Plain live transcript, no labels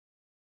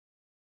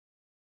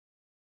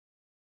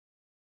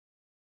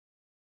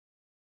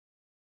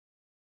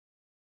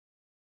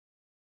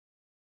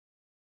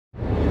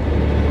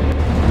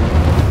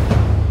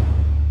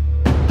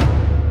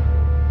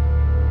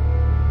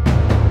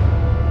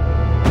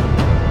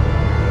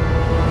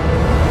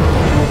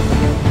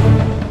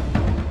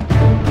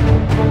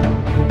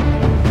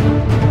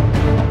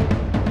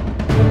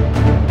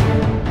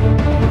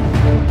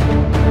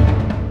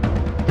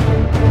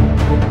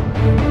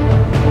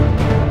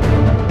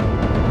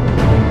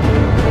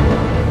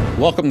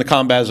Welcome to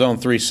Combat Zone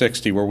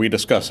 360, where we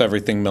discuss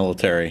everything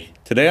military.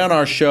 Today on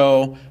our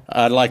show,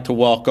 I'd like to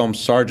welcome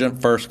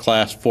Sergeant First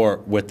Class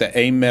Forde with the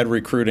AMED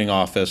Recruiting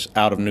Office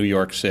out of New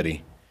York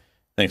City.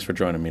 Thanks for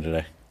joining me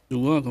today. You're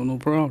welcome, no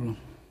problem.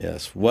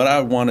 Yes, what I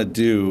want to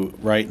do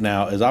right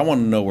now is I want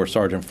to know where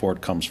Sergeant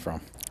Forde comes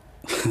from.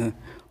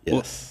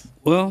 Yes.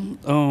 Well,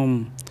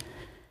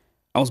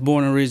 I was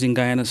born and raised in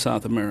Guyana,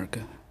 South America.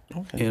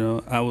 Okay. You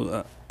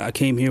know, I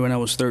came here when I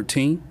was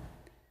 13.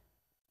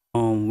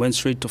 Went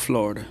straight to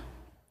Florida.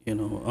 You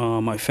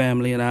know, my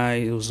family and I,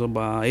 it was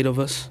about 8 of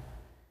us,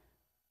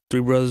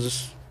 3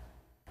 brothers,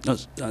 no,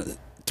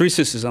 3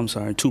 sisters. I'm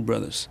sorry, 2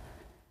 brothers,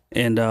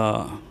 and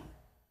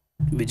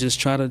we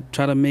just try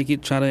to make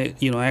it,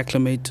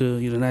 acclimate to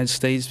the United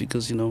States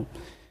because you're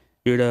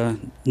the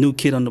new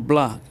kid on the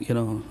block.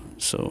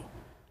 So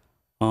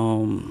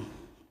and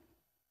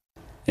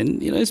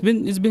it's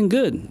been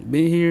good.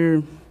 Been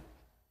here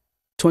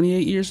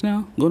 28 years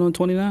now, going on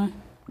 29.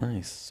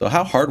 Nice. So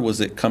how hard was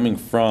it coming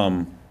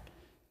from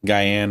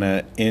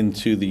Guyana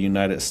into the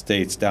United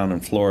States down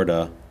in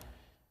Florida?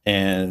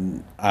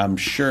 And I'm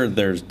sure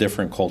there's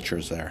different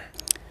cultures there.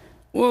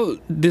 Well,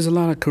 there's a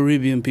lot of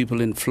Caribbean people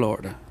in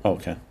Florida.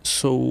 Okay.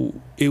 So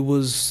it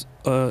was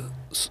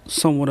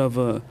somewhat of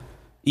a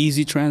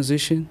easy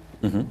transition.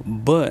 Mm-hmm.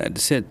 But at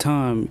the same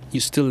time,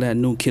 you're still that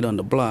new kid on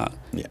the block.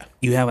 Yeah.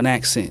 You have an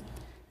accent.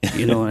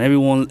 And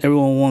everyone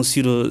wants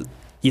you to,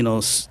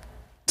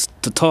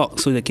 to talk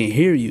so they can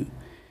hear you.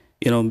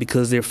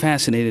 Because they're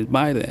fascinated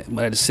by that.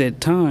 But at the same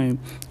time,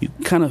 you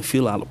kind of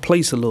feel out of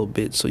place a little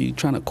bit. So you're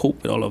trying to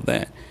cope with all of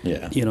that.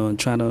 Yeah. And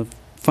trying to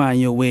find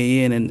your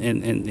way in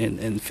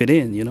and fit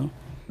in,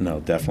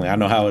 No, definitely. I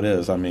know how it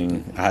is. I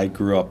mean, I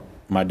grew up,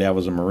 my dad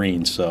was a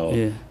Marine, so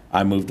yeah.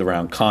 I moved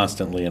around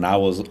constantly, and I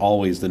was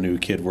always the new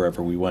kid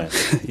wherever we went.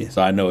 Yeah.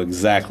 So I know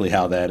exactly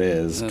how that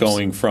is,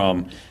 going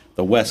from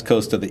the West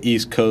Coast to the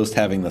East Coast,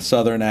 having the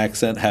Southern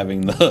accent,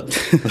 having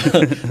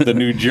the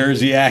New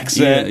Jersey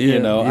accent. Yeah,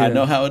 I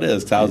know how it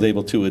is. 'Cause I was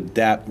able to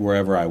adapt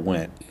wherever I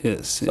went.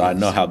 Yes. So I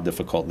know how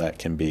difficult that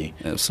can be.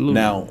 Absolutely.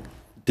 Now,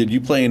 did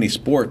you play any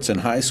sports in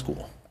high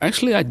school?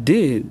 Actually, I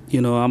did.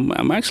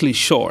 I'm actually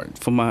short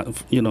for my,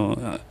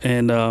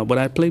 but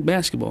I played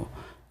basketball.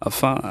 I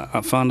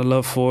found a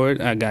love for it.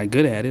 I got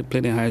good at it.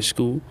 Played in high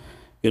school.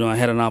 I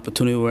had an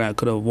opportunity where I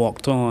could have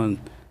walked on,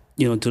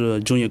 to the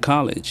junior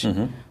college.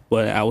 Mm-hmm.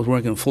 But I was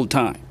working full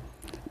time,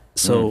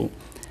 so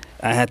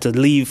I had to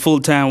leave full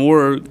time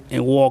work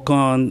and walk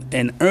on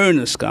and earn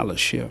a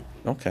scholarship.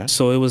 Okay.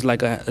 So it was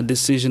like a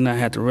decision I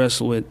had to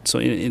wrestle with. So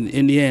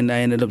in the end, I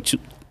ended up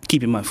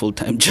keeping my full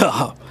time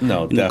job.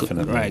 No,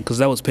 definitely. Right,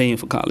 because I was paying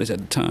for college at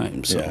the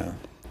time. So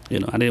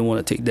I didn't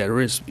want to take that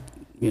risk.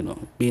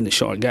 Being the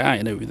short guy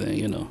and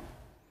everything.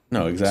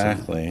 No,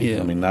 exactly. So,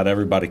 yeah. I mean, not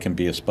everybody can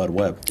be a Spud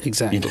Webb.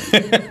 Exactly.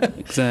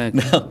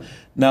 Exactly.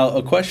 Now,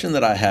 a question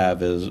that I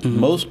have is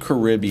most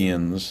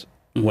Caribbeans,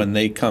 when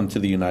they come to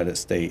the United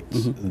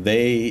States,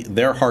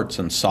 their heart's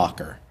in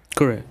soccer.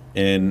 Correct.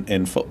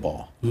 In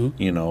football.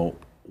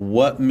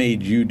 What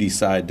made you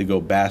decide to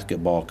go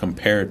basketball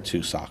compared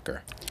to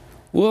soccer?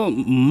 Well,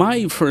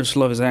 my first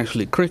love is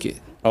actually cricket.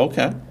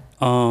 Okay.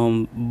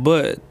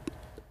 But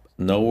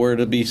nowhere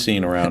to be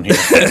seen around here.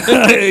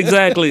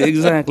 Exactly.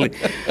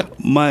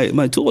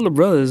 My 2 older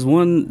brothers,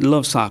 one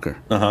loves soccer,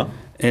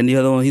 and the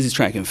other one, he's a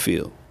track and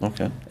field.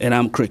 Okay. And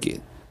I'm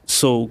cricket.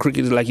 So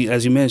cricket is, like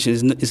as you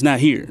mentioned, it's not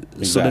here.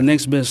 Exactly. So the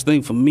next best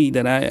thing for me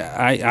that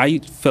I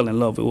fell in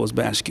love with was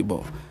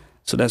basketball.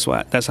 So that's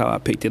how I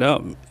picked it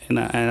up, and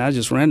I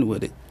just ran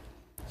with it.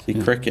 See,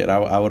 cricket,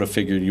 I would have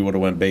figured you would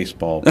have went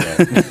baseball. But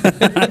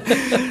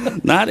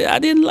No, I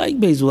didn't like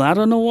baseball. I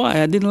don't know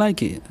why. I didn't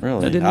like it.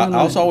 Really?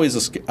 I was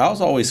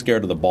always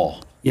scared of the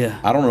ball.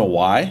 Yeah. I don't know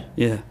why.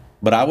 Yeah.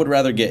 But I would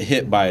rather get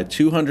hit by a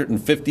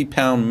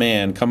 250-pound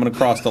man coming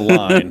across the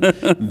line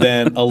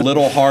than a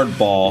little hard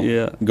ball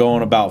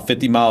going about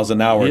 50 miles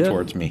an hour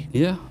towards me.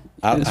 Yeah.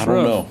 I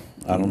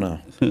don't know.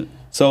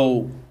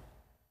 So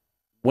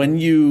when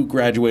you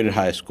graduated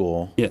high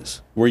school,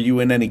 yes, were you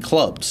in any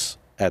clubs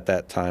at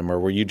that time, or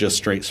were you just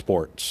straight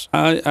sports?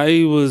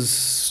 I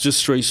was just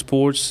straight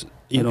sports.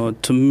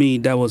 To me,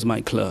 that was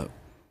my club.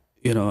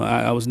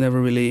 I was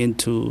never really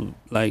into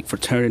like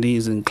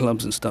fraternities and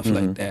clubs and stuff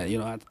like that.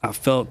 I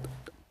felt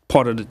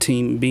part of the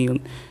team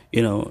being,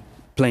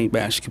 playing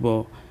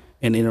basketball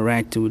and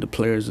interacting with the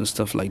players and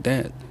stuff like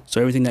that. So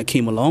everything that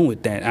came along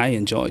with that, I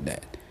enjoyed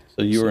that.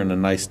 So you were in a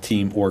nice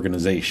team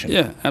organization.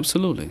 Yeah,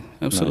 absolutely.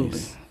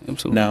 Nice.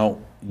 Absolutely. Now,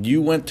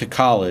 you went to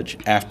college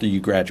after you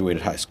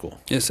graduated high school.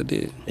 Yes, I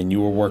did. And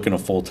you were working a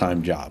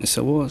full-time job. Yes,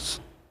 I was.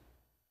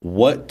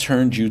 What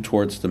turned you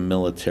towards the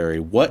military?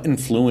 What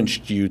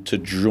influenced you to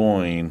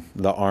join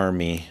the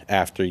Army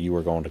after you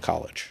were going to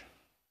college?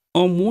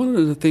 One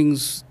of the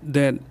things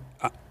that,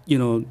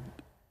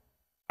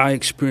 I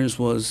experienced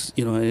was,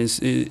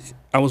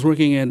 I was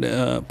working at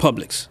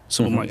Publix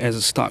supermarket as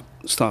a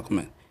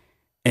stockman.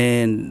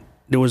 And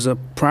there was a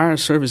prior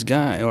service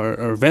guy or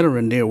a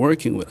veteran there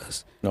working with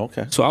us.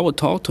 Okay. So I would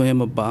talk to him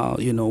about,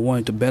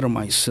 wanting to better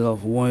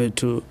myself, wanting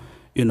to,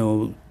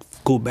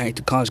 go back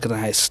to college because I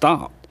had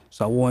stopped.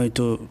 So I wanted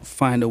to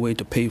find a way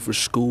to pay for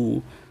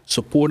school,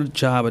 support a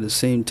job at the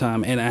same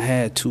time, and I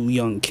had 2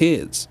 young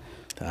kids.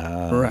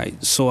 Right.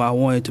 So I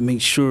wanted to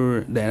make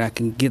sure that I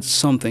can get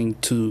something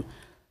to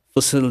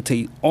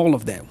facilitate all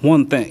of that,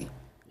 one thing.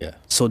 Yeah.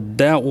 So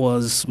that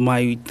was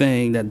my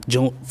thing that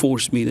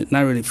forced me,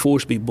 not really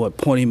forced me, but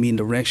pointed me in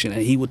direction.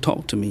 And he would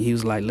talk to me. He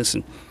was like,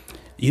 listen,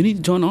 you need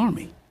to join the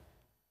Army.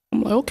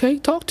 I'm like, okay,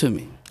 talk to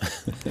me.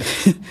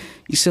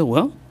 He said,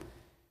 well,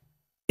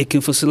 it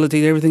can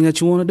facilitate everything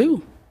that you want to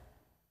do.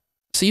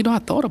 So, I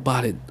thought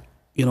about it,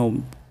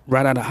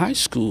 right out of high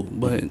school,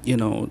 but,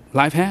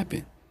 life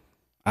happened.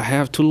 I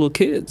have 2 little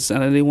kids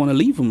and I didn't want to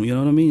leave them, you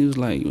know what I mean? It was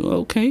like,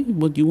 okay,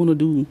 but you want to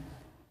do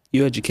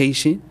your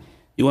education,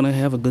 you want to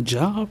have a good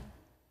job,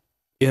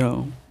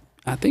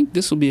 I think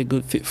this will be a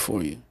good fit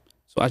for you.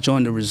 So I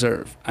joined the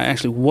reserve. I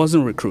actually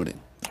wasn't recruited.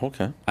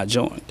 Okay. I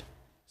joined.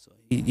 So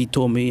he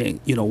told me,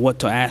 what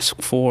to ask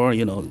for,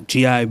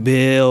 GI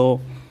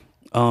Bill,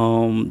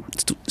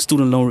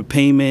 student loan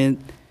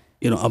repayment,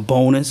 a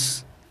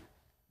bonus,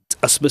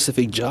 a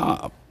specific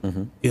job,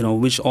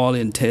 which all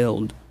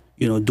entailed,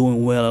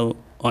 doing well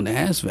on the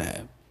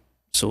ASVAB.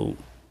 So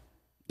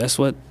that's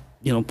what,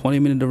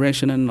 pointed me in the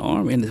direction in the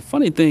Army. And the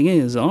funny thing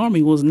is, the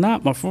Army was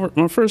not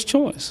my first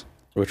choice.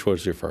 Which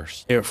was your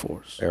first? Air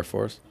Force. Air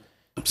Force?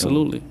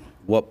 Absolutely.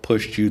 What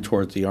pushed you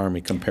towards the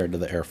Army compared to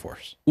the Air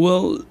Force?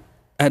 Well,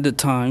 at the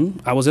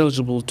time, I was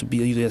eligible to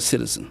be a U.S.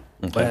 citizen,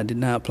 but I did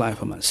not apply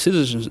for my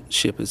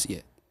citizenship as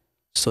yet.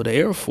 So the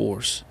Air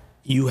Force,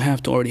 you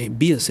have to already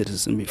be a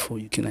citizen before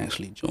you can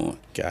actually join.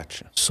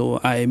 Gotcha. So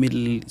I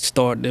immediately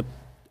started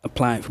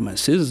applying for my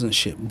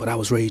citizenship, but I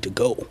was ready to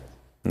go.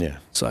 Yeah.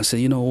 So I said,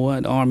 you know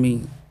what,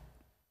 Army,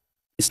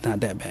 it's not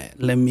that bad.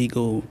 Let me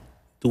go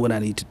do what I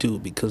need to do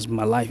because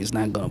my life is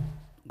not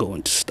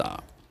going to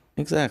stop.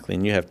 Exactly,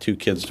 and you have 2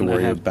 kids to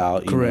worry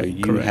about. Correct.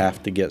 You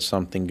have to get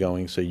something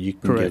going so you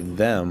can give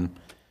them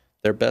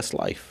their best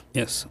life.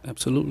 Yes,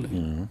 absolutely.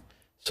 Mm-hmm.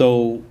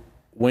 So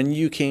when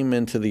you came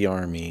into the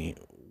Army,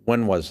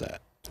 when was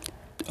that?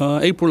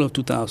 April of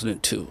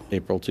 2002.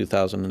 April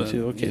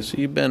 2002. Okay, yeah. So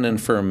you've been in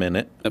for a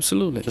minute.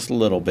 Absolutely. Just a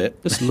little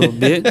bit. Just a little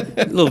bit.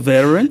 A little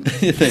veteran.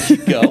 There you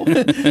go.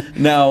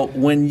 Now,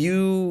 when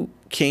you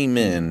came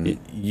in,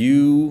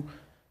 you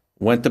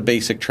went to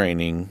basic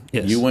training.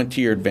 Yes. You went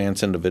to your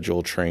advanced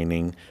individual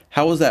training.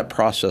 How was that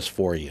process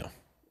for you?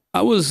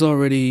 I was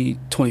already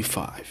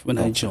 25 when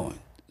I joined.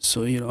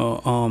 So,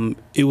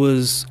 it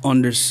was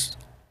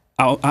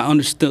I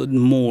understood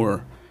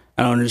more.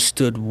 I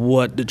understood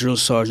what the drill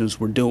sergeants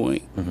were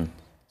doing. Mm-hmm.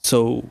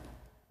 So,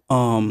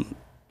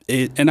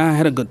 and I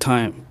had a good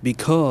time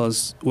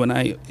because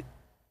I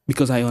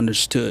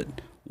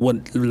understood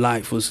what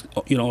life was,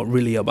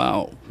 really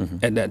about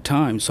at that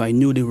time. So I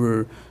knew they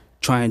were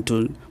trying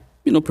to,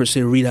 per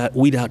se weed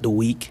out the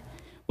weak,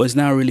 but it's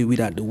not really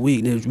weed out the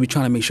weak. We're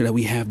trying to make sure that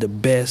we have the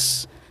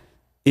best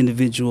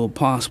individual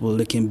possible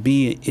that can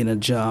be in a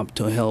job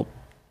to help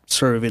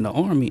serve in the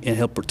Army and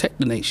help protect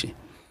the nation.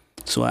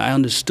 So I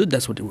understood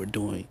that's what they were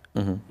doing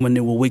when they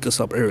would wake us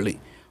up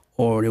early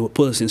or they would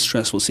put us in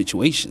stressful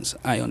situations.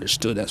 I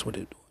understood that's what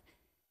they're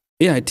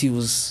doing. AIT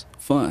was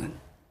fun.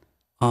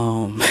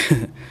 I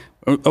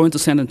went to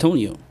San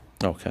Antonio,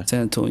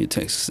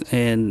 Texas,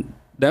 and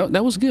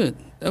that was good.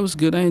 That was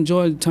good. I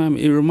enjoyed the time.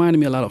 It reminded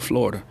me a lot of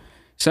Florida.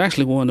 It's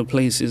actually one of the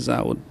places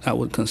I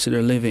would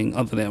consider living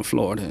other than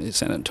Florida is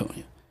San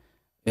Antonio.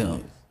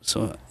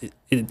 So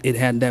it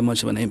had that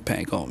much of an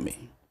impact on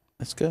me.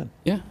 That's good.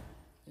 Yeah.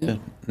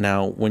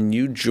 Now, when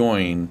you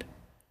joined,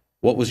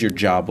 what was your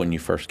job when you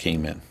first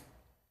came in?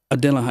 A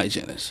dental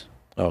hygienist.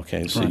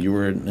 Okay, so you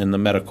were in the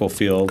medical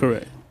field.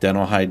 Correct.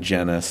 Dental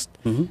hygienist.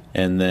 Mm-hmm.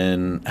 And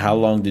then how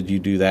long did you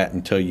do that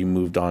until you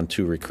moved on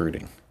to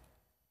recruiting?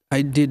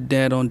 I did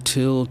that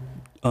until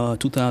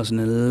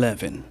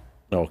 2011.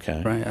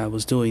 Okay. Right, I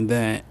was doing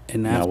that.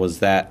 And now, was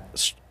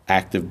that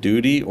active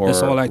duty or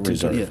that's all active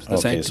reserve? Yes,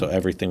 that's okay, active. So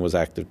everything was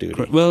active duty.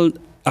 Correct. Well,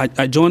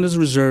 I joined as a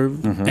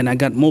reserve and I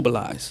got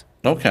mobilized.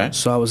 Okay.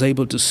 So I was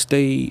able to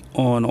stay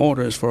on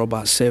orders for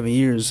about 7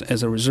 years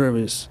as a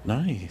reservist.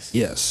 Nice.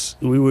 Yes,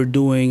 we were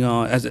doing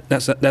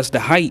that's the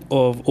height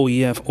of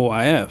OEF,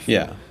 OIF.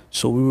 Yeah.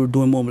 So we were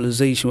doing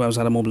mobilization. I was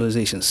at a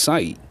mobilization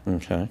site.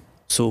 Okay.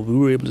 So we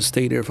were able to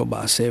stay there for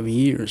about 7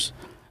 years,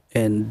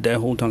 and that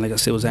whole time, like I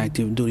said, was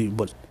active duty.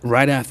 But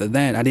right after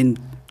that, I didn't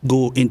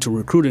go into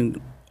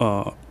recruiting.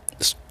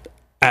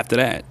 After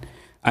that,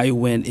 I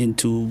went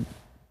into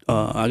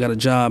I got a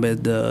job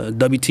at the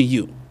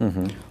WTU.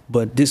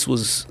 But this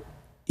was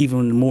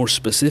even more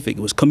specific. It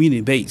was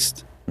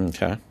community-based.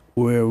 Okay.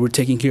 Where we're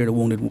taking care of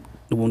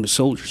the wounded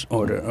soldiers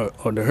or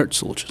the hurt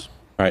soldiers.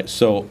 All right.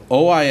 So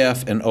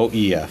OIF and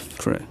OEF.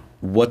 Correct.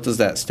 What does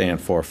that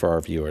stand for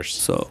our viewers?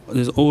 So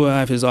this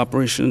OIF is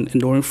Operation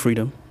Enduring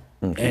Freedom,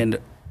 and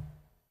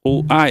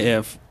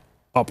OIF,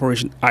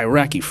 Operation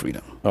Iraqi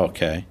Freedom.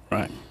 Okay.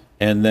 Right.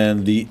 And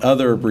then the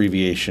other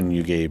abbreviation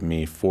you gave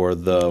me for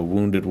the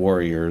Wounded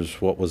Warriors,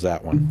 what was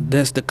that one?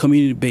 That's the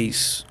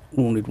community-based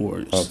Wounded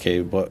Warriors.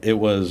 Okay, but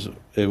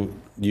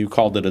you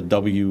called it a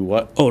W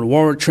what? Oh, the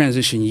Warrior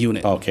Transition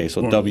Unit. Okay,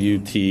 so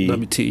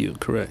WTU,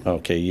 correct.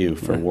 Okay, U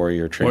for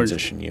Warrior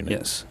Transition Unit.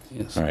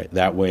 Yes. All right,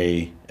 that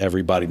way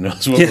everybody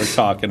knows what we're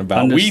talking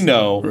about. We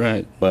know,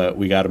 right? But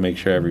we got to make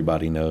sure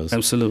everybody knows.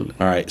 Absolutely.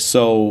 All right,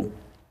 so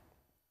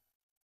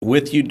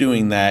with you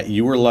doing that,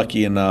 you were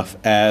lucky enough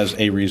as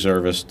a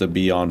reservist to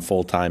be on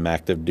full-time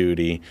active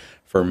duty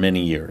for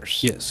many years.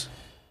 Yes.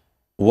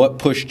 What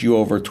pushed you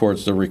over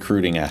towards the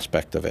recruiting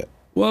aspect of it?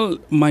 Well,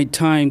 my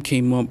time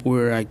came up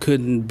where I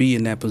couldn't be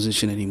in that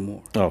position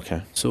anymore.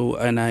 Okay. So,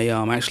 and I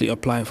actually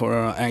applied for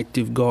an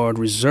active guard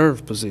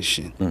reserve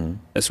position. Mm-hmm.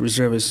 As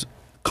reservist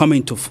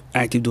coming to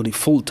active duty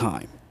full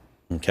time.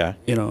 Okay.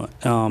 You know,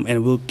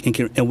 and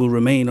will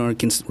remain or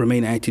can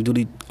remain active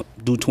duty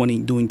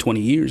doing 20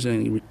 years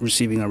and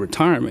receiving a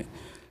retirement.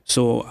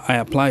 So I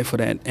applied for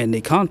that, and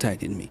they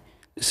contacted me.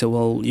 They said,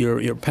 "Well,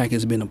 your package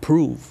has been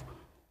approved.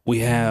 We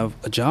have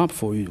a job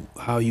for you.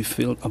 How you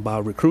feel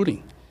about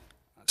recruiting?"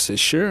 I said,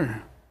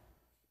 "Sure."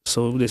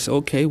 So they said,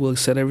 "Okay, we'll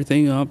set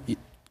everything up.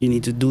 You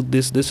need to do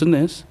this, this, and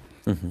this.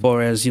 Mm-hmm.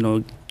 For as you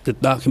know, the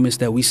documents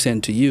that we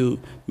send to you,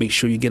 make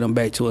sure you get them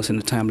back to us in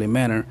a timely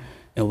manner,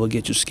 and we'll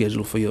get you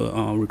scheduled for your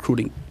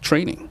recruiting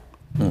training."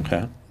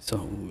 Okay.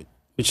 So,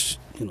 which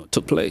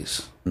took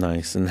place.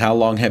 Nice. And how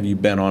long have you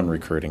been on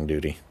recruiting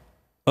duty?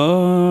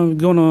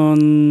 Going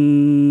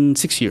on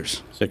 6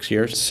 years. 6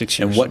 years? 6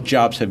 years. And what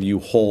jobs have you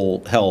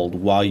held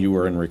while you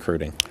were in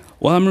recruiting?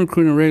 Well, I'm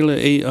recruiting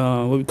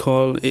what we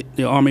call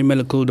the Army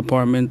Medical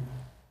Department,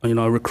 a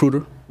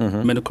recruiter,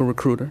 Mm-hmm. medical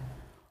recruiter.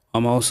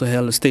 I'm also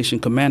held a station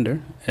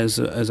commander as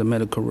a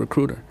medical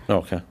recruiter.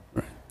 Okay.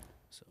 Right.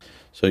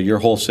 So your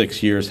whole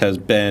 6 years has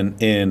been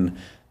in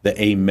the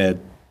AMED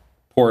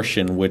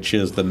portion, which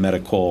is the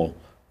medical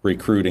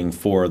recruiting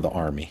for the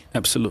Army.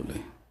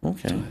 Absolutely.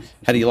 Okay.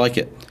 How do you like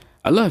it?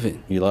 I love it.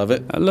 You love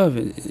it? I love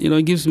it.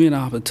 It gives me an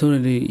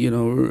opportunity,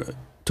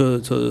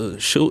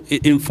 to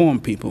inform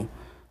people.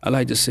 I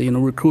like to say,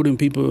 recruiting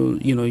people,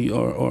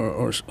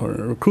 or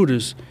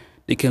recruiters,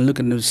 they can look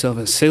at themselves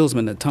as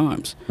salesmen at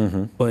times.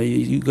 Mm-hmm. But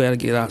you got to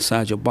get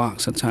outside your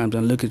box at times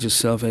and look at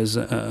yourself as,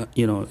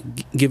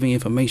 giving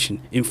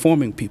information,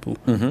 informing people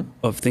Mm-hmm.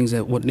 of things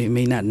that what they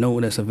may not know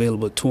that's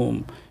available to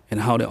them,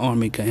 and how the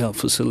Army can help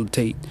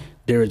facilitate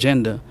their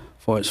agenda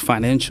for us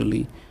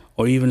financially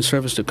or even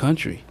service the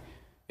country.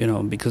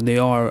 Because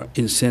there are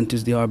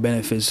incentives, there are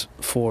benefits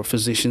for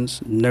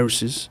physicians,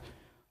 nurses.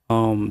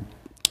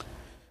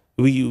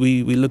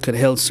 We look at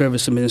health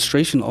service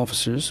administration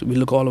officers. We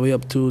look all the way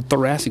up to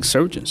thoracic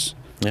surgeons.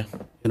 Yeah.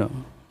 No,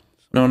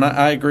 and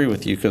I agree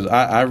with you because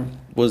I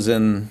was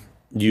in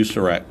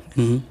USAREC,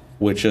 Mm-hmm.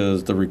 which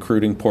is the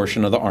recruiting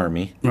portion of the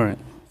Army, Right.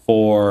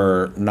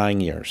 for 9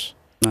 years.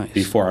 Nice.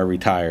 Before I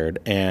retired.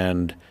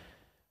 And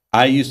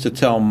I used to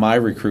tell my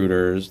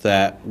recruiters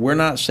that we're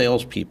not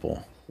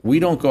salespeople. We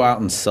don't go out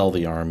and sell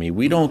the Army.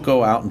 We don't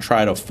go out and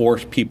try to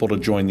force people to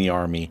join the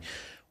Army.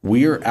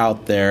 We're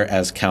out there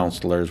as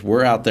counselors.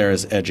 We're out there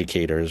as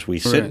educators. We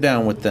sit Right.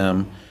 down with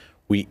them.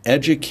 We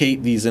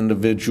educate these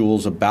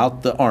individuals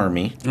about the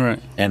Army Right.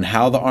 and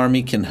how the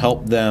Army can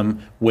help them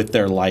with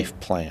their life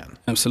plan.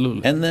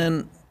 Absolutely. And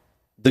then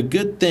the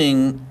good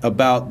thing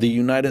about the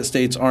United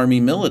States Army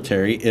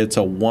military, it's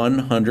a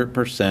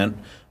 100%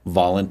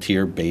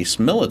 volunteer-based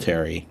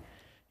military.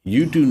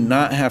 You do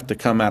not have to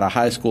come out of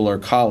high school or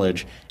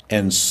college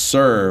and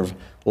serve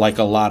like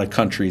a lot of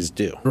countries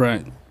do.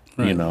 Right.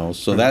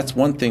 So that's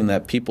one thing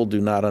that people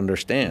do not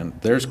understand.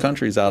 There's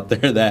countries out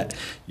there that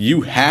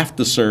you have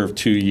to serve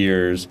 2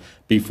 years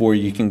before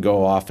you can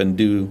go off and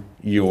do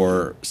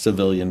your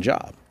civilian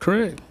job.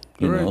 Correct.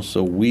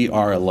 So we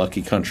are a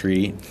lucky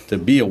country to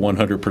be a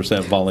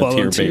 100%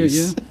 volunteer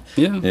base.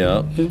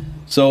 Yeah.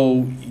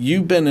 So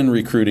you've been in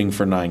recruiting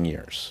for 9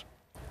 years.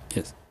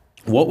 Yes.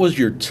 What was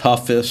your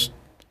toughest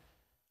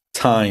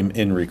time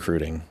in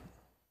recruiting?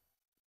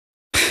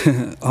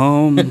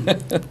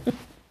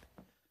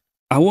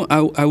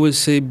 I would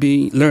say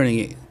learning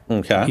it.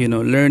 Okay.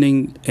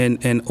 Learning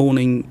and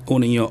owning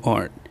your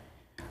art.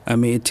 I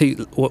mean, it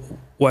takes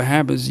what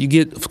happens. You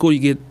get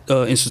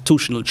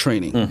institutional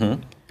training.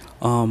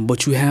 Mm-hmm.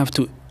 But you have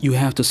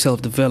to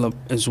self-develop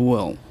as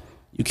well.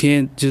 You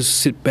can't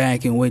just sit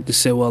back and wait to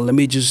say, well, let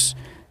me just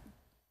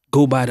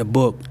go by the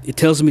book. It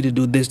tells me to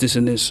do this, this,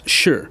 and this.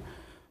 Sure.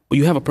 But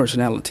you have a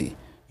personality.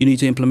 You need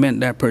to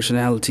implement that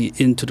personality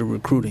into the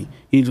recruiting.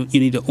 You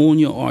need to own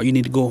your art. You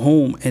need to go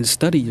home and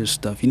study your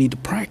stuff. You need to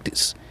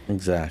practice.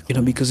 Exactly.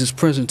 Because it's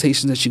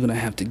presentations that you're going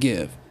to have to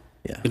give.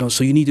 Yeah.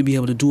 So you need to be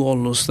able to do all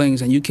of those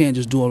things, and you can't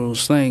just do all of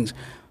those things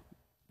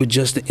with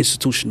just the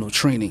institutional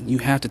training. You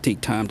have to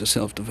take time to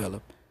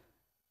self-develop.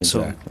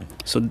 Exactly.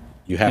 So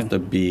you have to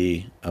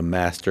be a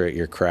master at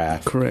your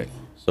craft. Correct.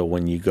 So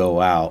when you go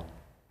out,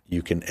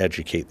 you can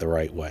educate the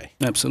right way.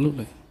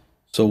 Absolutely.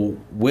 So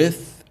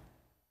with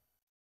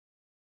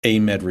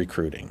AMED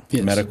recruiting,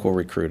 Yes. medical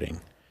recruiting,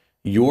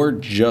 you're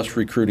just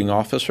recruiting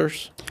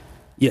officers?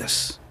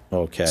 Yes.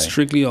 Okay.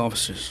 Strictly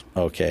officers.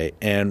 Okay.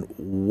 And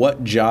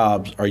what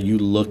jobs are you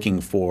looking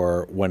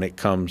for when it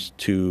comes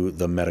to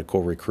the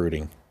medical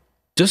recruiting?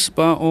 Just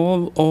about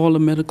all the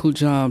medical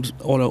jobs,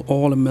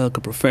 all the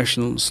medical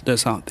professionals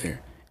that's out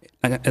there.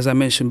 Like, as I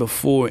mentioned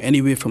before,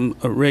 anywhere from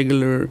a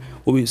regular,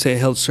 what we say,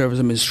 health service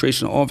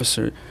administration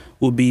officer,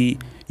 will be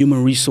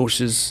human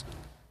resources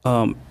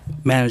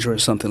manager or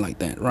something like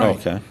that, right?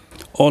 Okay.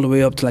 All the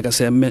way up to, like I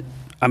said,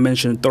 I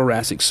mentioned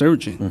thoracic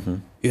surgeon. Mm-hmm.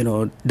 You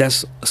know,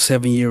 that's a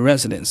 7-year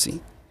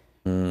residency.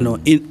 You know,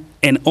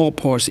 and all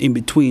parts in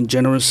between: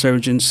 general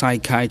surgeons,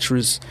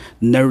 psychiatrists,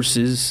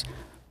 nurses,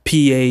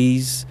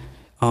 PAs,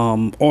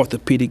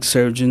 orthopedic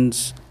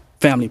surgeons,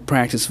 family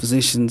practice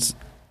physicians,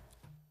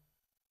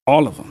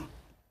 all of them.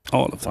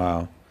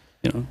 Wow.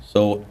 You know,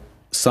 so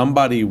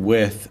somebody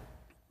with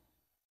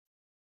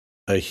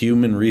a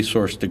human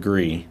resource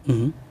degree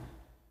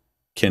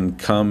can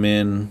come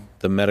in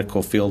the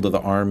medical field of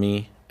the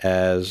Army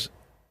as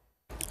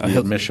the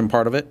admission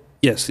part of it?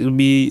 Yes, there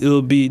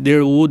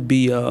would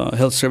be a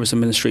health service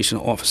administration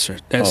officer.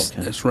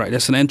 That's right.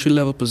 That's an entry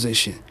level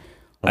position.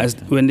 Okay. As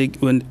when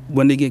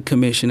they get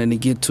commissioned and they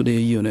get to their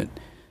unit,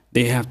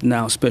 they have to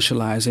now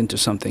specialize into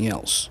something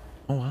else.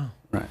 Oh wow.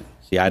 Right.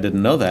 See, I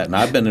didn't know that, and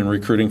I've been in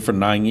recruiting for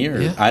 9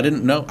 years. Yeah. I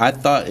didn't know. I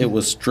thought it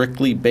was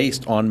strictly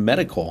based on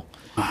medical,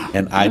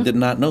 and I did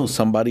not know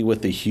somebody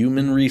with a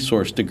human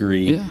resource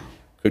degree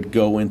could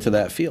go into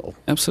that field.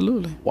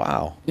 Absolutely.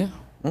 Wow. Yeah.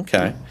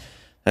 Okay. Yeah.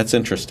 That's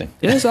interesting.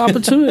 Yeah, there's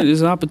opportunities.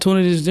 There's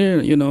opportunities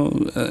there. You know,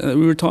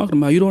 we were talking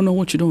about you don't know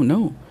what you don't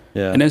know.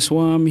 Yeah. And that's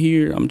why I'm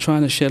here. I'm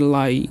trying to shed a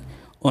light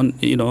on,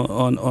 you know,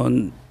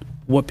 on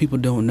what people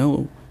don't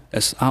know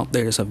that's out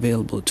there, that's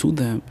available to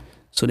them,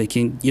 so they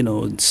can, you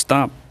know,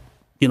 stop,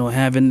 you know,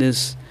 having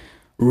this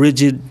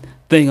rigid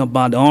thing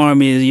about the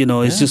Army. You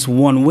know, it's just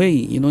one way.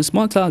 You know, it's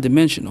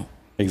multidimensional.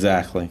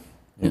 Exactly.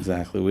 Yeah.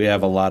 Exactly. We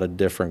have a lot of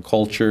different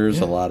cultures,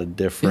 a lot of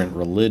different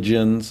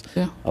religions,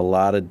 a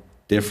lot of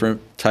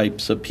different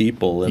types of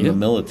people in the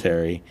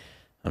military.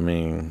 I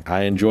mean,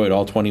 I enjoyed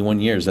all 21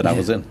 years that I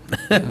was in.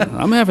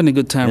 I'm having a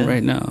good time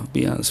right now, to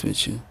be honest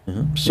with you.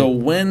 So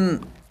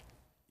when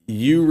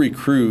you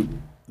recruit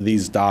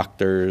these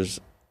doctors,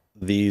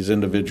 these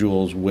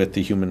individuals with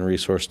the human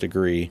resource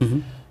degree,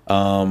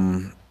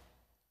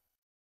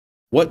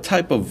 what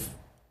type of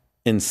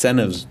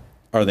incentives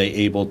are they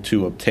able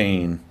to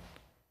obtain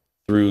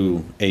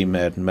through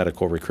AMED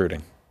medical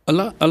recruiting? A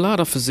lot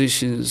of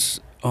physicians,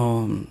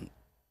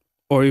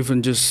 or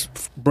even just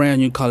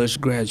brand new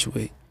college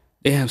graduate,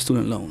 they have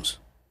student loans.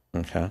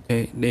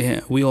 Okay.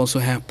 We also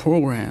have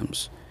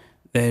programs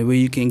where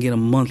you can get a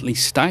monthly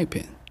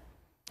stipend.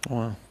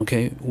 Wow.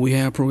 Okay. We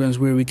have programs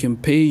where we can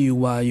pay you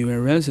while you're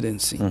in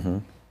residency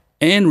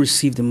and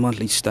receive the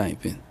monthly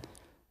stipend.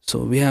 So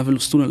we have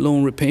student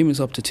loan repayments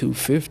up to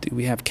 $250.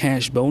 We have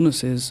cash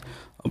bonuses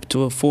up to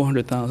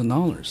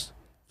 $400,000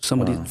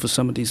 for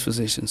some of these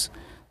physicians.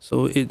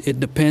 So it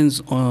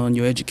depends on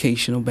your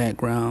educational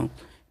background.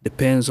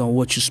 Depends on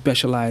what you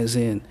specialize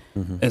in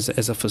as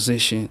a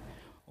physician,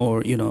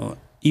 or you know,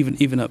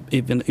 even a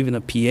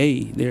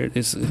PA. There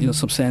is, you know,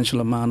 substantial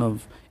amount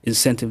of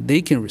incentive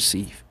they can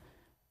receive.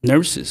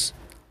 Nurses,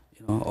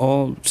 you know,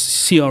 all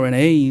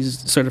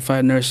CRNAs,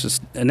 certified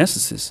nurses,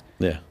 anesthetists.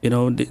 Yeah. You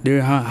know,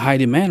 they're high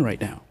demand right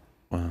now.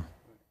 Wow.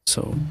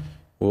 So.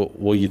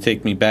 Will you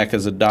take me back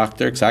as a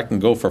doctor? Because I can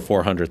go for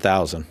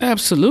 $400,000.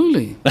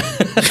 Absolutely.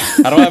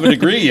 I don't have a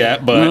degree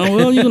yet, but no,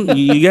 well,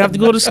 you have to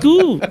go to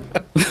school.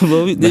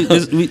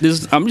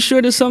 I'm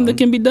sure there's something that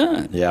can be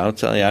done. Yeah, I'll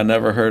tell you, I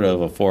never heard of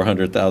a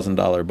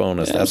 $400,000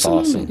 bonus. That's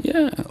awesome.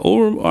 Yeah,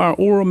 or our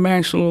oral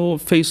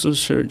maxillofacial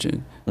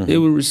surgeon, they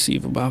will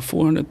receive about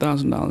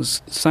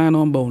 $400,000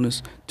 sign-on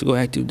bonus to go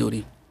active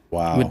duty.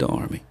 Wow. With the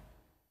Army.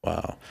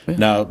 Wow. Yeah.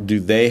 Now,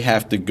 do they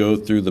have to go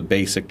through the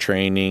basic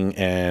training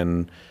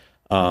and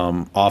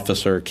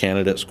officer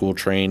candidate school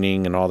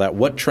training and all that?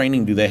 What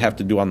training do they have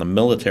to do on the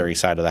military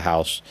side of the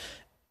house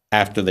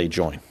after they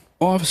join?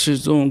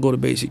 Officers don't go to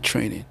basic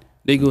training.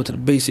 They go to the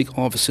basic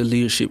officer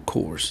leadership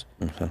course.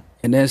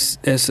 And that's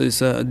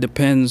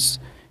depends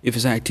if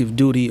it's active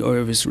duty or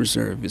if it's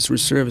reserve. If it's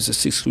reserve, it's a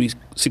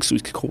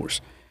 6-week course.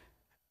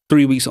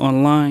 3 weeks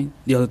online,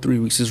 the other 3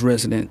 weeks is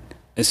resident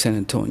at San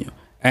Antonio.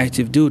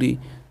 Active duty,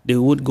 they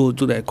would go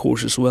through that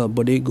course as well,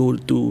 but they go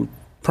through,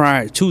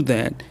 prior to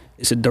that,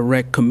 it's a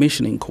direct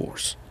commissioning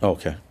course.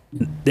 Okay.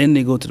 Then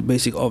they go to the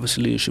basic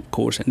officer leadership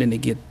course, and then they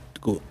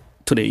go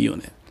to their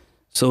unit.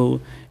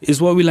 So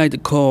it's what we like to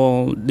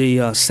call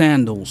the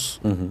sandals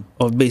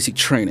of basic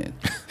training.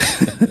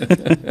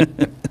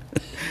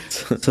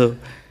 So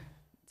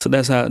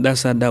that's how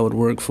that would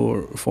work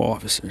for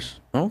officers.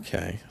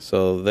 Okay.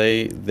 So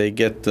they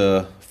get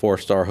the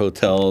 4-star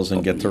hotels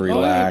and get to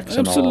relax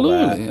and all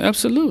that.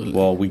 Absolutely.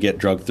 Well, we get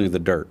drugged through the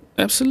dirt.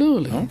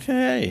 Absolutely.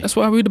 Okay. That's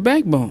why we're the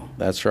backbone.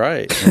 That's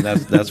right. And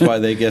that's why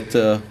they get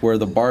to wear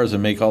the bars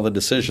and make all the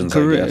decisions,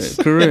 I guess.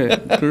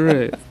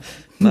 Correct.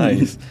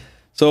 Nice.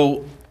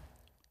 So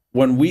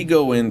when we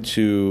go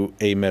into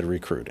AMED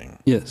recruiting,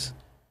 yes,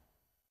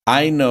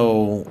 I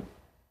know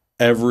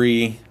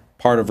every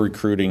part of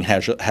recruiting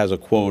has a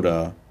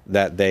quota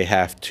that they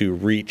have to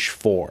reach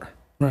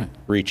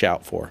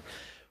out for.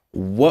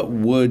 What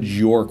would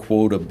your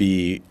quota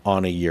be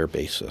on a year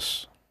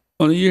basis?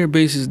 On a year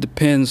basis,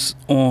 depends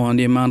on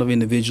the amount of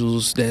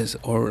individuals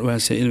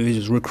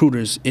individuals,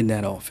 recruiters in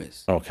that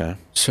office. Okay.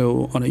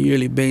 So on a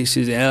yearly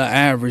basis,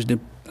 average,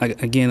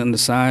 again, on the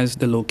size,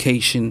 the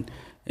location,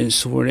 and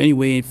so forth,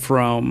 anyway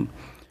from,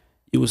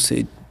 you would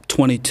say,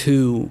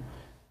 22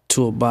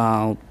 to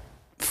about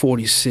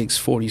 46,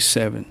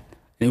 47.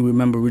 And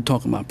remember, we're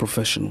talking about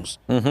professionals.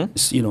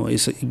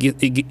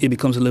 It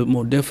becomes a little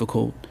more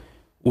difficult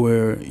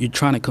where you're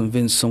trying to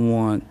convince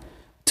someone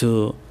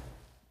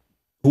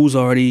who's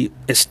already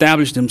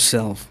established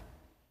themselves,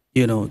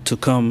 to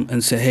come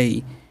and say,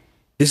 hey,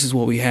 this is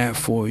what we have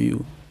for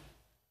you.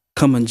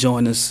 Come and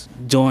join us,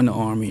 join the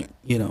Army,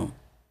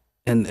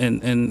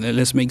 and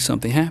let's make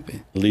something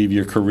happen. Leave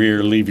your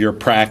career, leave your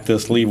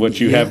practice, leave what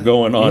you have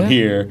going on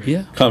here.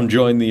 Yeah. Come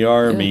join the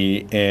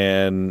Army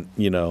and,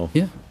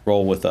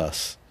 roll with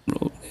us.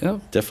 Yeah.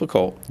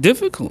 Difficult.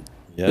 Yes.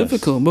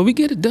 Difficult, but we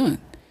get it done.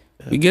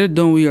 Yeah. We get it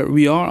done.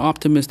 We are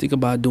optimistic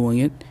about doing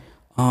it.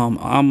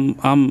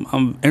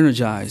 I'm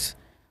energized.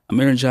 I'm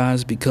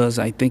energized because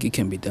I think it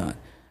can be done.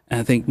 And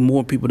I think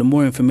more people, the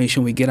more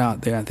information we get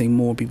out there, I think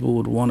more people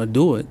would want to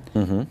do it,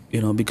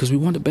 because we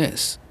want the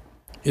best.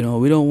 We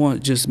don't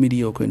want just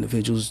mediocre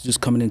individuals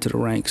just coming into the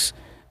ranks.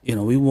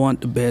 We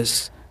want the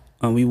best,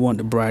 and we want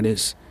the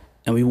brightest,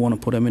 and we want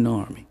to put them in the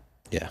Army.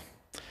 Yeah.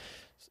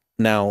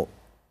 Now,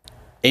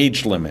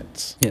 age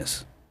limits.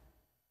 Yes.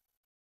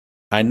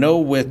 I know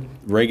with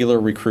regular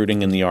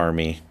recruiting in the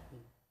Army,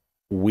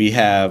 we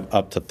have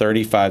up to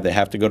 35. They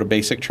have to go to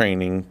basic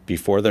training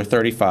before they're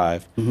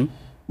 35. Mm-hmm.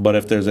 But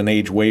if there's an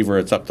age waiver,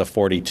 it's up to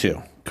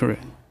 42.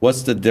 Correct.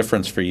 What's the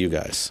difference for you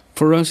guys?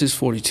 For us, it's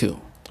 42.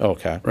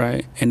 Okay.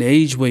 Right? And the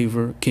age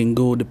waiver can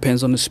go,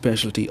 depends on the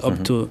specialty,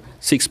 up to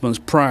 6 months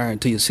prior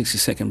to your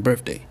 62nd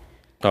birthday.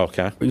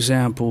 Okay. For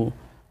example,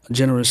 a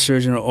general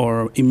surgeon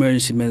or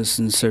emergency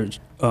medicine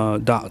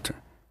doctor,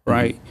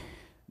 right?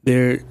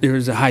 There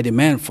is a high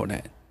demand for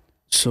that.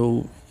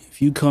 So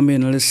if you come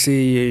in and let's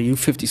say you're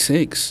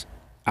 56,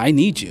 I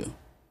need you.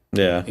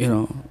 Yeah.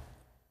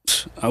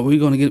 We're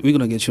gonna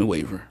get you a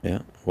waiver. Yeah.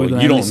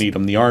 Well, you don't need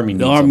them. The Army needs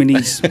them. The Army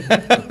needs.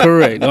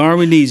 Correct. The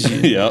Army needs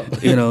you. Yeah.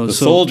 The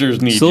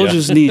soldiers need you.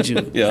 Soldiers need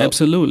you. Yeah.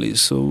 Absolutely.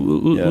 So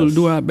we'll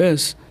do our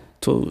best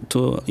to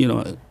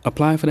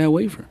apply for that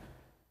waiver.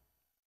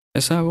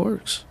 That's how it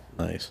works.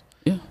 Nice.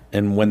 Yeah.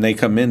 And when they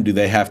come in, do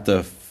they have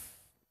to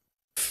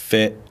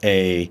fit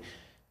a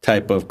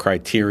type of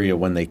criteria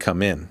when they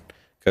come in?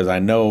 Because I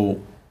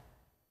know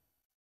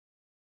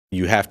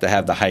you have to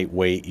have the height,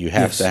 weight, you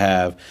have to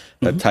have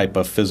a type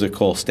of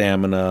physical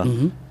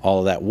stamina, all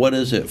of that. What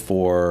is it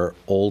for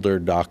older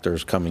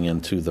doctors coming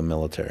into the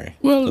military,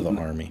 to the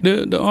Army?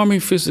 The Army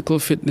physical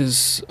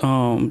fitness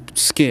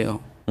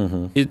scale,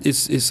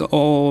 it's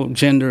all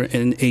gender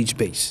and age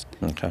based.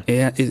 Okay.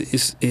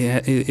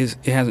 It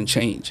hasn't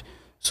changed.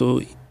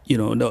 So,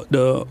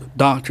 the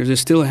doctors, they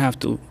still have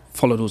to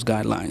follow those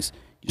guidelines.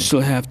 You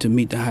still have to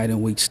meet the height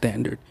and weight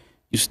standard.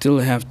 You still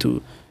have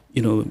to,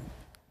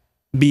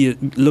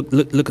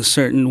 look a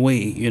certain way.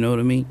 You know what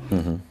I mean?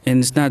 And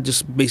it's not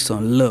just based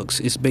on looks.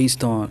 It's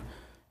based on,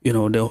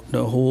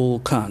 the whole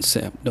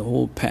concept, the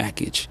whole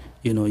package.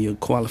 Your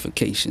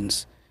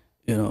qualifications.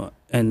 And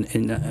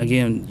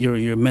again,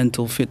 your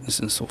mental fitness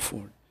and so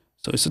forth.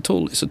 So it's a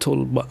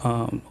total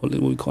what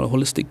we call a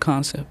holistic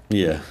concept.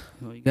 Yeah.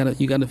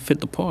 You gotta fit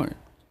the part.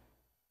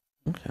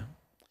 Okay.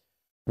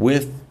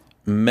 With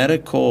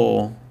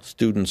medical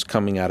students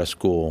coming out of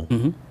school,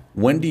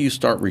 when do you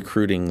start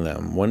recruiting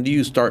them? When do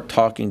you start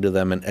talking to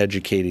them and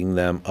educating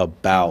them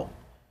about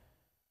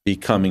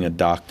becoming a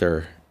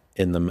doctor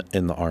in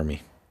the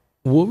Army?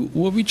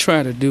 What we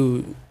try to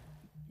do,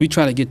 we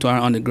try to get to our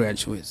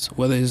undergraduates,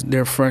 whether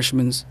they're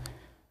freshmen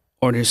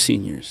or they're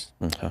seniors.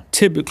 Okay.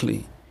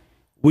 Typically,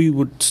 we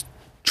would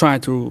try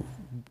to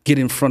get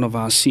in front of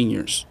our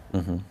seniors,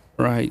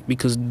 right?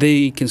 Because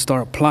they can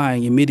start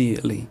applying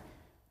immediately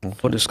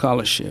for the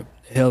scholarship,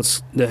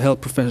 the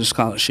health professional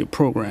scholarship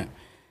program.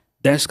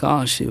 That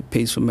scholarship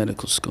pays for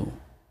medical school.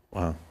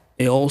 Wow.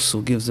 It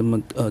also gives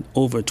them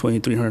over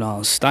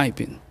 $2,300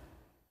 stipend,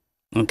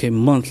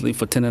 monthly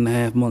for 10 and a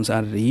half months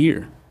out of the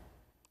year,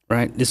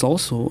 right? There's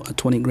also a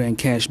 $20,000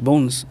 cash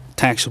bonus,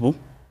 taxable,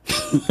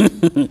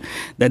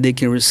 that they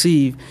can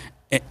receive.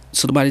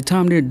 So by the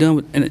time they're done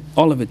with, and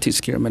all of it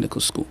takes care of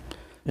medical school.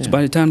 Yeah. So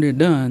by the time they're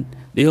done,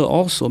 they'll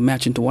also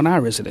match into one of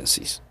our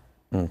residencies.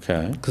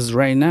 Okay. Because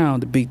right now,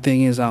 the big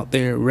thing is out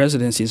there,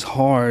 residency is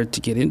hard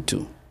to get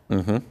into.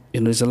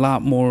 There's a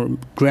lot more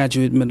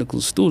graduate medical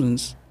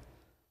students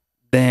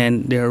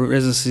than there are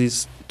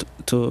residencies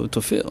to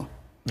fill.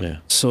 Yeah.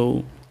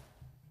 So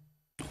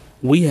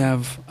we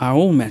have our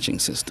own matching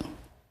system.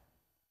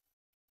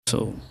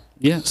 So,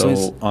 yeah.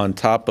 So on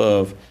top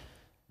of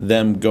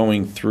them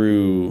going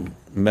through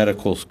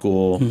medical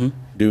school,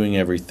 doing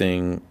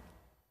everything,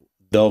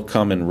 they'll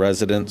come in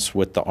residence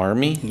with the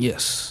Army?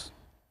 Yes.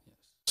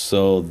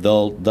 So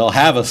they'll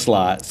have a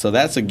slot. So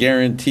that's a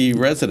guaranteed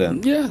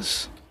resident.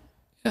 Yes.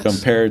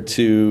 compared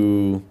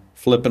to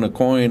flipping a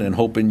coin and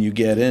hoping you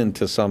get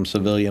into some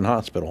civilian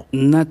hospital.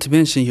 Not to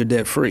mention you're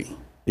debt free.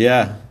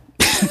 Yeah.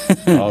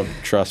 Oh,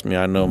 trust me,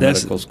 I know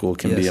medical school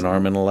can be an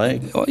arm and a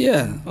leg. Oh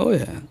yeah, oh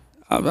yeah.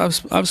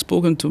 I've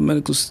spoken to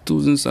medical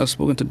students. I've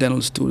spoken to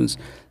dental students.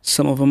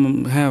 Some of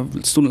them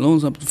have student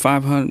loans up to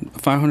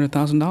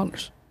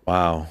 $500,000.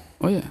 Wow.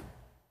 Oh yeah.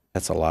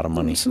 That's a lot of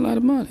money. It's a lot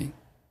of money.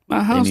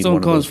 My house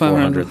don't cost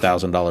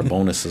 $400,000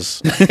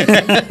 bonuses.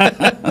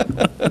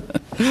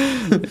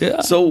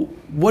 Yeah. So,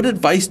 what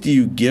advice do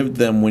you give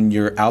them when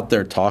you're out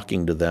there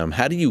talking to them?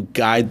 How do you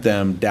guide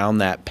them down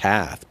that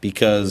path?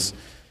 Because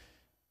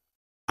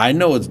I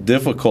know it's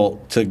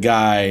difficult to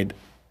guide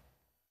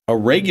a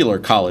regular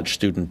college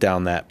student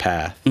down that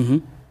path. Mm-hmm.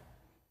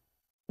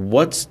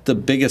 What's the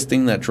biggest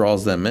thing that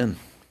draws them in?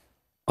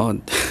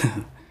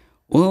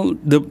 Well,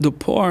 the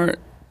part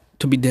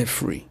to be debt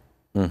free.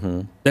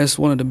 Mm-hmm. That's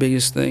one of the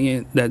biggest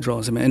things that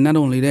draws them in. And not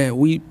only that,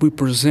 we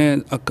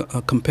present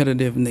a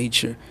competitive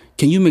nature.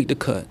 Can you make the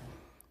cut?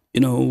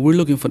 You know, we're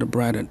looking for the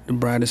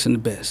brightest and the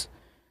best.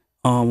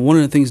 One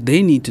of the things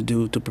they need to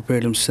do to prepare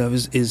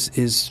themselves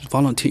is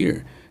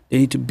volunteer. They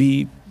need to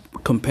be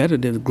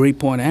competitive, grade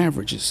point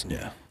averages.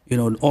 Yeah. You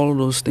know, all of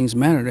those things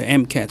matter. The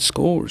MCAT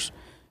scores,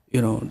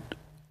 you know,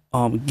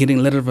 getting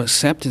letter of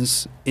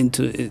acceptance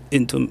into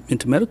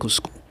medical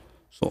school.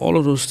 So all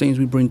of those things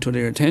we bring to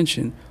their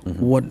attention,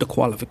 mm-hmm. what the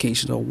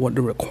qualifications are, what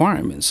the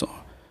requirements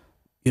are.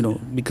 You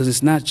know, because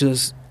it's not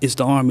just, it's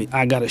the Army,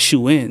 I got to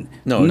shoe in.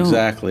 No,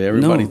 exactly.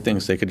 Everybody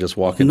thinks they could just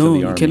walk into the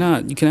Army. No,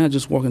 you cannot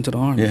just walk into the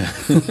Army. Yeah.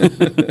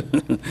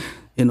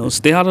 You know,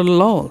 stay out of the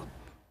law.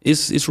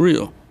 It's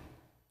real.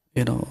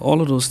 You know,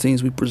 all of those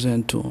things we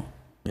present to them.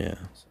 Yeah.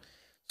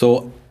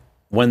 So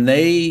when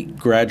they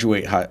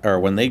graduate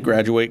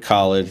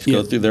college,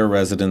 go through their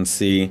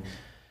residency,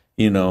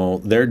 you know,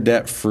 they're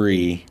debt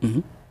free.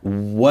 Mm-hmm.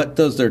 What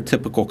does their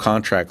typical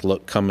contract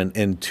look coming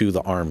into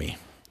the Army?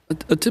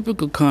 A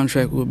typical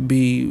contract would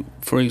be,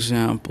 for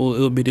example,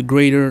 it would be the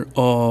greater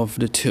of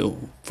the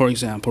two. For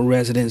example,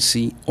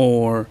 residency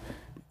or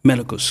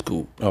medical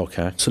school.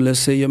 Okay. So let's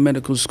say your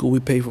medical school, we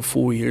pay for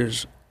 4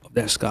 years of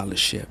that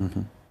scholarship.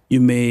 Mm-hmm.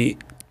 You may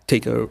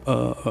take a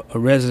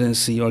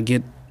residency or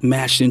get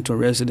matched into a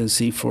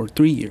residency for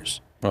 3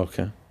 years.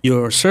 Okay.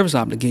 Your service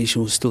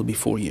obligation will still be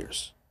 4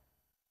 years.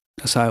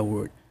 That's how it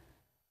works.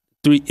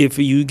 If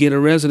you get a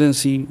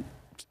residency,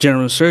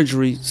 general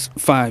surgery,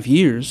 5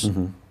 years,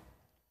 mm-hmm.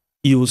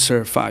 you will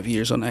serve 5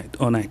 years on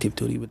active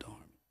duty with the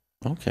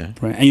Army. Okay.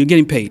 Right, and you're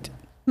getting paid.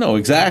 No,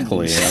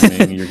 exactly. I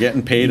mean, you're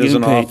getting paid as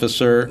an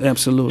officer.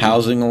 Absolutely.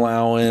 Housing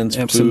allowance,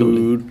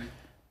 food.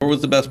 Where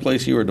was the best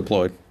place you were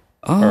deployed?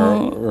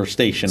 Or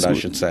stationed, I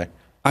should say.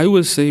 I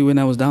would say when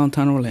I was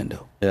downtown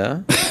Orlando.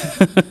 Yeah.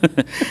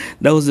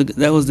 that was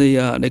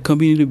the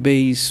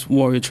community-based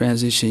warrior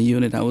transition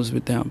unit. I was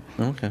with them.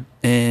 Okay.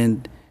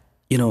 And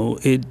you know,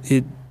 it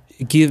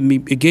gave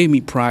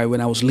me pride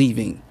when I was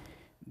leaving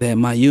that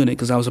my unit,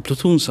 because I was a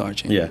platoon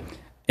sergeant. Yeah.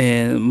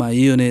 And my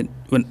unit,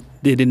 when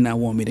they did not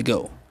want me to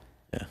go.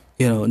 Yeah.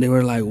 You know, they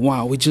were like,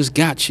 "Wow, we just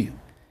got you.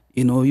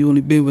 You know, you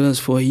only been with us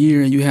for a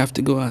year and you have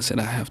to go." I said,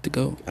 "I have to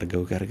go. Gotta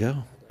go. Gotta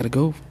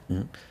go."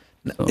 Mm-hmm.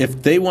 So,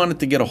 if they wanted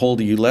to get a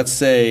hold of you, let's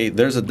say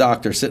there's a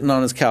doctor sitting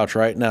on his couch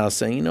right now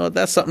saying, "You know what,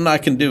 that's something I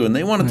can do," and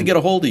they wanted to get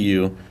a hold of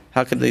you,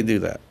 how could they do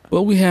that?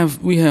 Well, we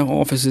have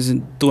offices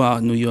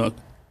throughout New York,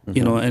 mm-hmm.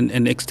 you know,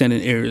 and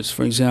extended areas.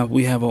 For example,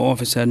 we have an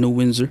office at New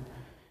Windsor,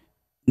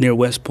 near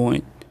West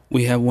Point.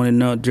 We have one in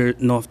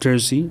North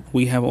Jersey.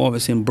 We have an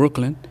office in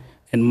Brooklyn,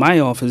 and my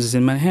office is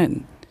in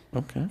Manhattan.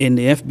 Okay. In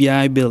the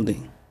FBI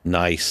building.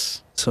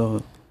 Nice.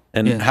 So.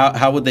 And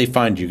how would they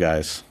find you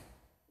guys?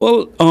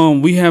 Well,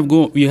 we have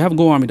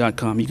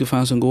GoArmy.com. You can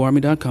find us on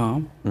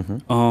GoArmy.com.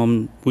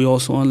 Mm-hmm. We're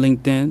also on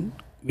LinkedIn.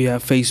 We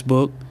have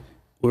Facebook.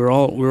 We're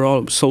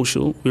all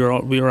social.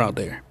 We're out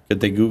there.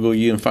 Could they Google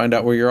you and find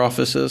out where your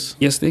office is?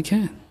 Yes, they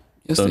can.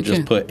 Yes, so they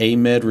just can. Put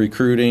AMED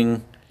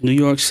Recruiting, New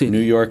York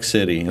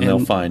City, and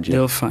they'll find you.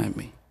 They'll find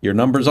me. Your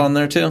number's on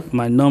there too?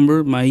 My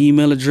number, my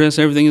email address,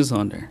 everything is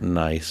on there.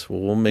 Nice. Well,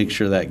 we'll make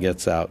sure that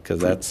gets out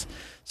because that's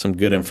some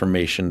good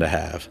information to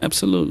have.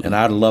 Absolutely. And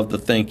I'd love to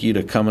thank you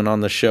to coming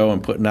on the show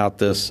and putting out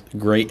this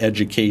great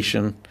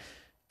education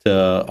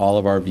to all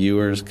of our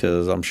viewers,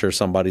 because I'm sure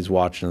somebody's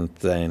watching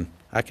saying,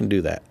 I can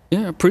do that.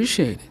 Yeah,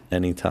 appreciate it.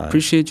 Anytime.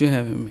 Appreciate you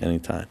having me.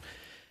 Anytime.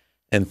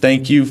 And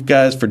thank you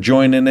guys for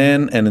joining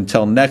in. And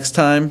until next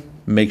time,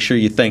 make sure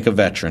you thank a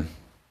veteran.